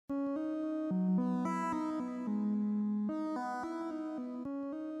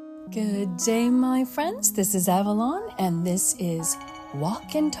Good day, my friends. This is Avalon, and this is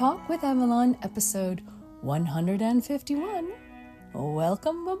Walk and Talk with Avalon, episode 151.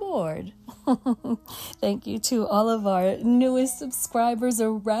 Welcome aboard. Thank you to all of our newest subscribers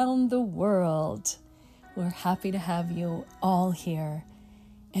around the world. We're happy to have you all here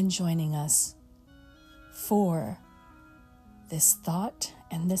and joining us for this thought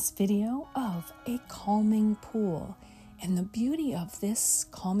and this video of a calming pool. And the beauty of this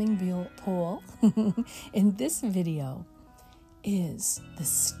calming pool in this video is the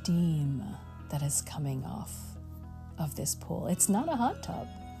steam that is coming off of this pool. It's not a hot tub.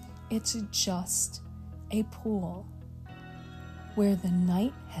 It's just a pool where the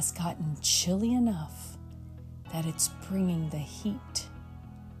night has gotten chilly enough that it's bringing the heat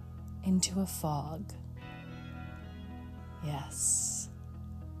into a fog. Yes.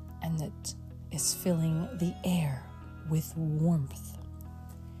 And that is filling the air with warmth.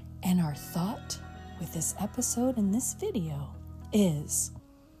 And our thought with this episode and this video is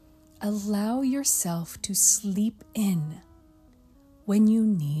allow yourself to sleep in when you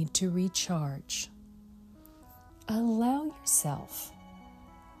need to recharge. Allow yourself.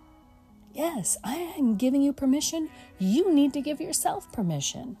 Yes, I am giving you permission. You need to give yourself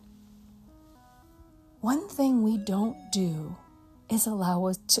permission. One thing we don't do is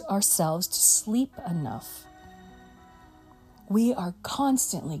allow ourselves to sleep enough. We are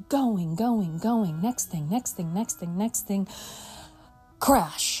constantly going. Next thing.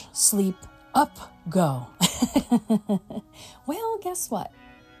 Crash, sleep, up, go. Well, guess what?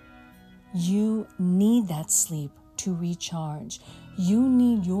 You need that sleep to recharge. You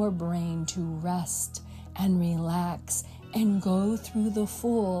need your brain to rest and relax and go through the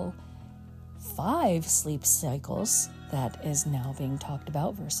full 5 sleep cycles that is now being talked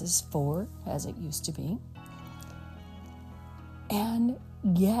about versus 4 as it used to be. And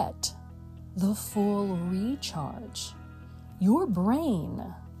get the full recharge. Your brain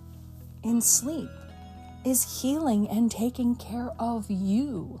in sleep is healing and taking care of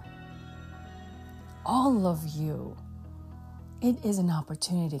you. All of you. It is an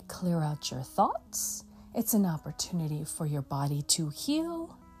opportunity to clear out your thoughts. It's an opportunity for your body to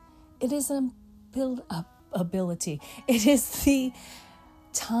heal. It is a build-up ability. It is the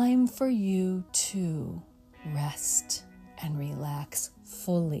time for you to rest and relax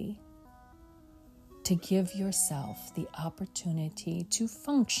fully, to give yourself the opportunity to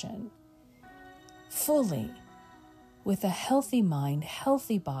function fully with a healthy mind,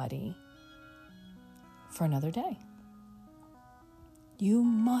 healthy body for another day. You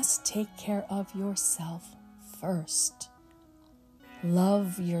must take care of yourself first.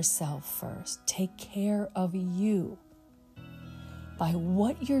 Love yourself first. Take care of you. By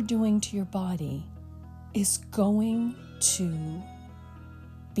what you're doing to your body is going to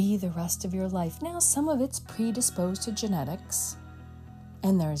be the rest of your life. Now, some of it's predisposed to genetics,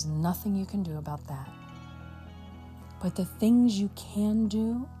 and there's nothing you can do about that. But the things you can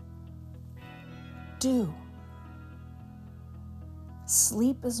do.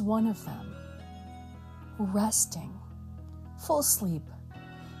 Sleep is one of them. Resting. Full sleep.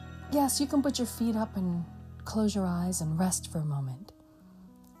 Yes, you can put your feet up and close your eyes and rest for a moment.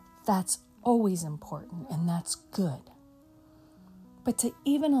 That's always important, and that's good. But to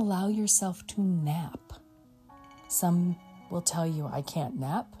even allow yourself to nap, some will tell you, I can't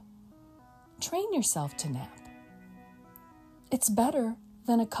nap. Train yourself to nap. It's better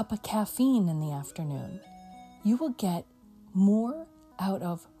than a cup of caffeine in the afternoon. You will get more out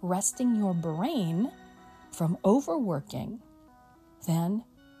of resting your brain from overworking than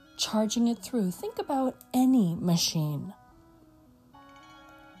charging it through. Think about any machine.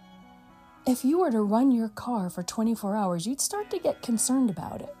 If you were to run your car for 24 hours, you'd start to get concerned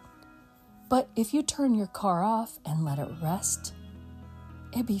about it. But if you turn your car off and let it rest,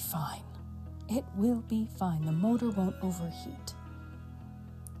 it'd be fine. It will be fine. The motor won't overheat.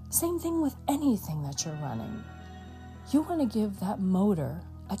 Same thing with anything that you're running. You want to give that motor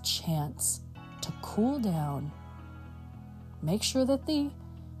a chance to cool down. Make sure that the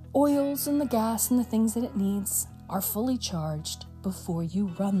oils and the gas and the things that it needs are fully charged before you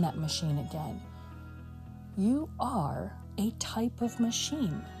run that machine again. You are a type of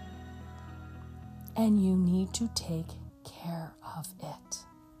machine, and you need to take care of it.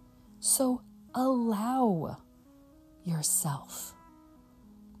 So allow yourself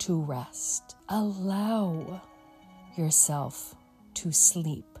to rest. Allow yourself to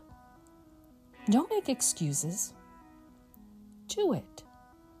sleep. Don't make excuses. Do it.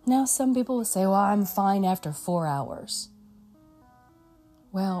 Now, some people will say, well, I'm fine after 4 hours.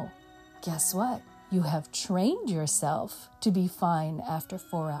 Well, guess what? You have trained yourself to be fine after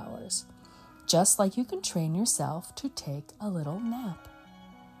 4 hours, just like you can train yourself to take a little nap.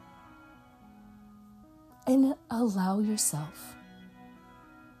 And allow yourself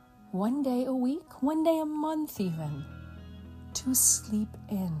 1 day a week, 1 day a month even, to sleep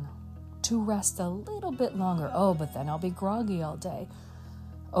in, to rest a little bit longer. Oh, but then I'll be groggy all day.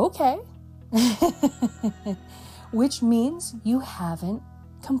 Okay. Which means you haven't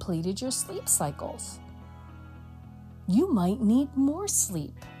completed your sleep cycles. You might need more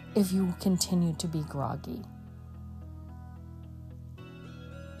sleep if you continue to be groggy.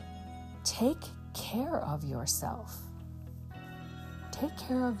 Take care of yourself. Take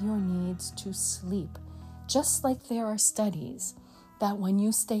care of your needs to sleep. Just like there are studies that when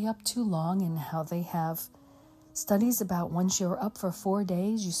you stay up too long, and how they have studies about once you're up for 4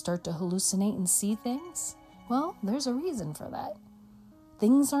 days, you start to hallucinate and see things. Well, there's a reason for that.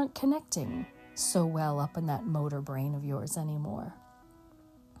 Things aren't connecting so well up in that motor brain of yours anymore.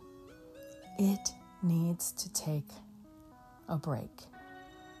 It needs to take a break.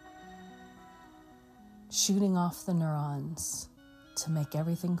 Shooting off the neurons to make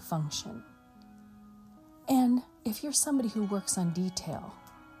everything function. And if you're somebody who works on detail,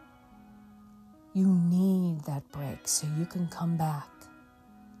 you need that break so you can come back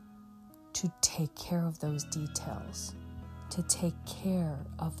to take care of those details, to take care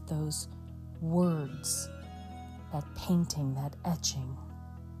of those words, that painting, that etching,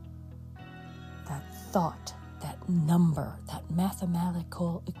 that thought, that number, that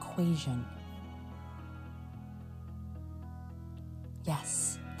mathematical equation.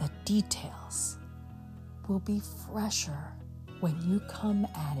 Yes, the details will be fresher when you come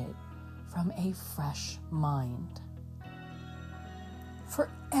at it from a fresh mind. For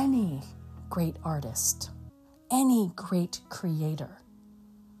any great artist, any great creator,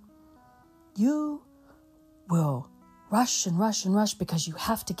 you will rush and rush and rush because you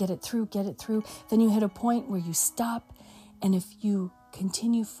have to get it through. Then you hit a point where you stop, and if you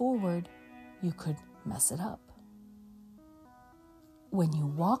continue forward, you could mess it up. When you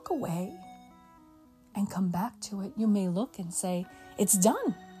walk away and come back to it, you may look and say, it's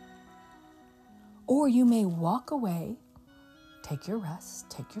done. Or you may walk away, take your rest,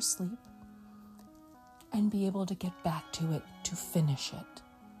 take your sleep, and be able to get back to it to finish it.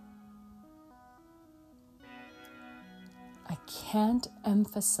 I can't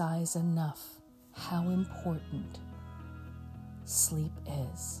emphasize enough how important sleep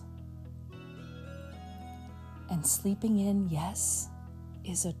is. And sleeping in, yes,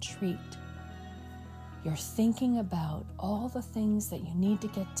 is a treat. You're thinking about all the things that you need to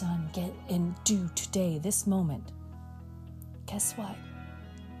get done, get and do today, this moment. Guess what?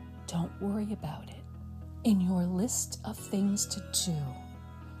 Don't worry about it. In your list of things to do,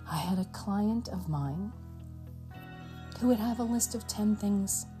 I had a client of mine who would have a list of 10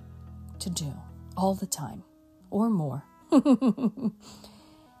 things to do all the time, or more,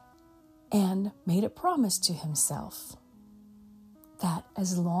 and made a promise to himself that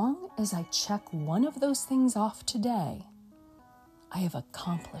as long as I check one of those things off today, I have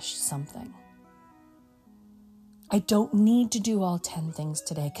accomplished something. I don't need to do all 10 things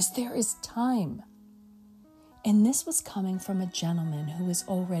today because there is time. And this was coming from a gentleman who is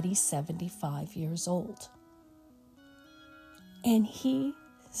already 75 years old. And he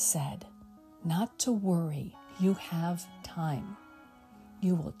said, not to worry, you have time.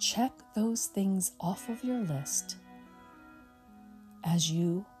 You will check those things off of your list as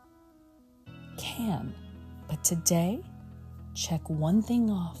you can. But today, check one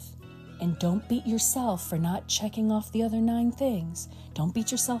thing off, and don't beat yourself for not checking off the other 9 things. Don't beat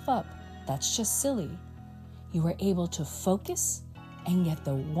yourself up. That's just silly. You were able to focus and get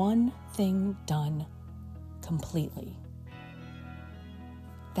the one thing done completely.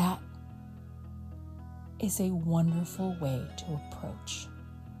 That is a wonderful way to approach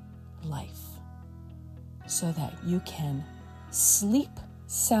life so that you can sleep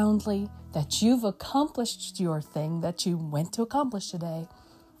soundly, that you've accomplished your thing that you went to accomplish today,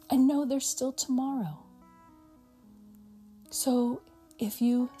 and know there's still tomorrow. So if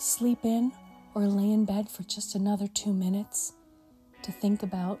you sleep in or lay in bed for just another 2 minutes to think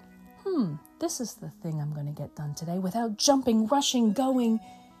about, this is the thing I'm going to get done today, without jumping, rushing, going,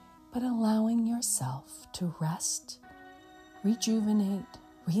 but allowing yourself to rest, rejuvenate,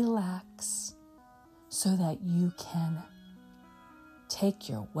 relax, so that you can take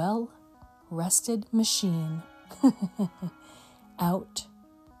your well-rested machine out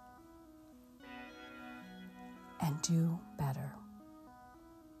and do better.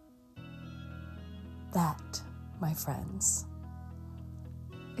 That, my friends,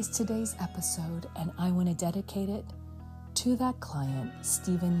 is today's episode, and I want to dedicate it to that client,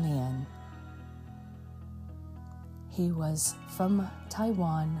 Stephen Lian. He was from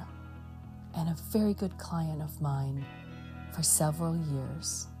Taiwan and a very good client of mine for several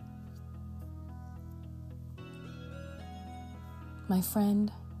years. My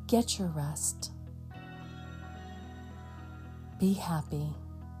friend, get your rest. Be happy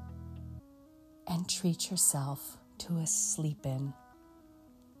and treat yourself to a sleep in.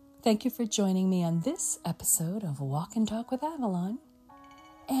 Thank you for joining me on this episode of Walk and Talk with Avalon,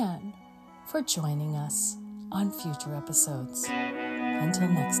 and for joining us on future episodes. Until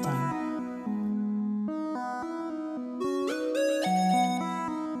next time.